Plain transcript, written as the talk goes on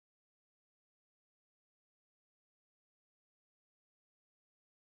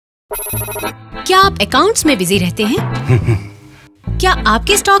क्या आप अकाउंट्स में बिजी रहते हैं? क्या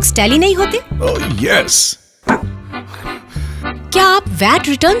आपके स्टॉक्स टैली नहीं होते? यस। क्या आप वैट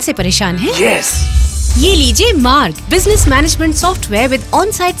रिटर्न से परेशान हैं? यस। ये लीजिए मार्ग business management software with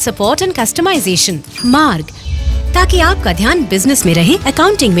on site support and customization. मार्ग, ताकि आपका ध्यान बिजनेस में रहे,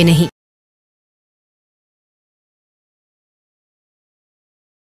 अकाउंटिंग में नहीं।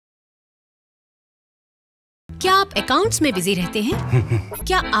 क्या आप अकाउंट्स में बिजी रहते हैं?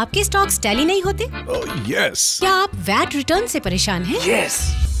 क्या आपके स्टॉक्स टैली नहीं होते? यस। क्या आप वैट रिटर्न से परेशान हैं? यस।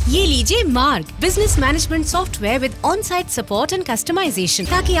 ये लीजिए मार्ग business management software with on site support and customization,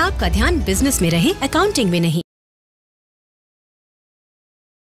 ताकि आपका ध्यान बिजनेस में रहे, अकाउंटिंग में नहीं।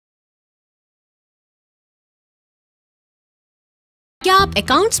 क्या आप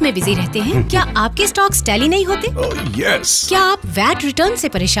अकाउंट्स में बिजी रहते हैं? क्या आपके स्टॉक्स टैली नहीं होते? यस। क्या आप वैट रिटर्न से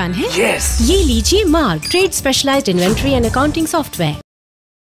परेशान हैं? यस। ये लीजिए मार्ग trade specialised inventory and accounting software.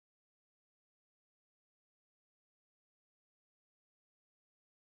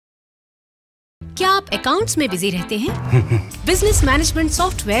 क्या आप अकाउंट्स में बिजी रहते हैं? Business management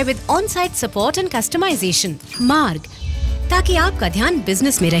software with on site support and customization. मार्ग, ताकि आपका ध्यान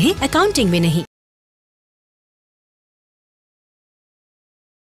बिजनेस में रहे, अकाउंटिंग में नहीं।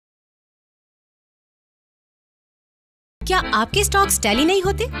 क्या आपके स्टॉक्स टैली नहीं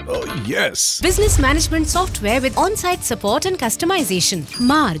होते? Yes. Business management software with on site support and customization.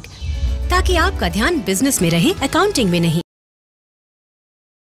 मार्ग, ताकि आपका ध्यान बिजनेस में रहे, अकाउंटिंग में नहीं।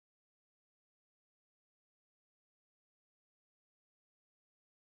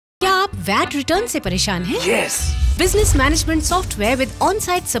 क्या आप वैट रिटर्न से परेशान हैं? Yes. Business management software with on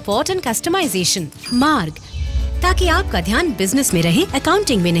site support and customization. मार्ग, ताकि आपका ध्यान बिजनेस में रहे,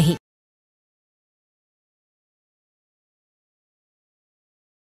 अकाउंटिंग में नहीं।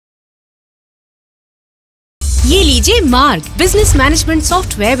 ये लीजिए मार्ग business management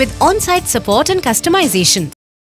software with on site support and customization.